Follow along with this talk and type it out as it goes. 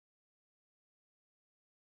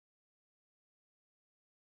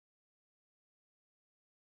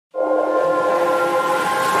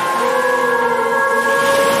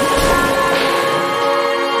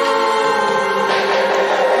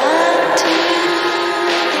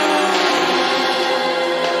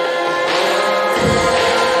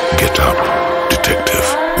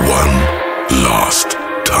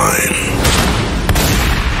time.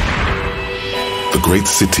 The great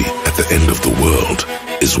city at the end of the world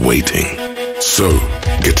is waiting. So,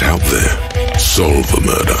 get out there, solve a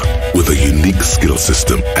murder with a unique skill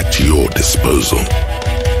system at your disposal.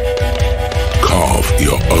 Carve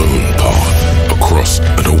your own path across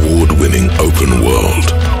an award-winning open world.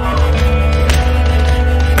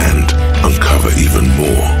 And uncover even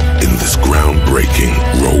more in this groundbreaking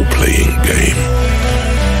role-playing game.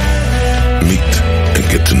 Meet and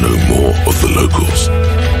get to know more of the locals.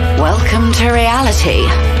 Welcome to reality,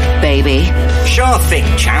 baby. Sure thing,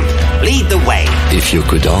 champ. Lead the way. If you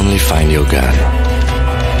could only find your gun.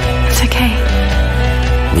 It's okay.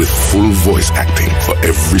 With full voice acting for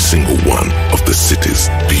every single one of the city's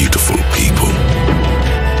beautiful people.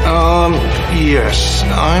 Yes.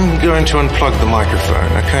 I'm going to unplug the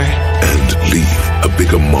microphone, okay? And leave a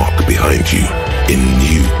bigger mark behind you in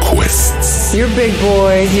new quests. You're a big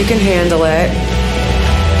boy. You can handle it.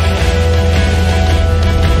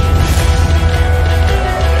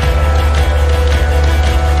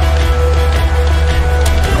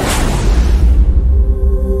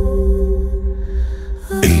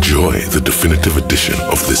 Enjoy the definitive edition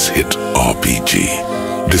of this hit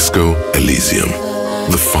RPG, Disco Elysium,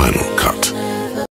 the final cut.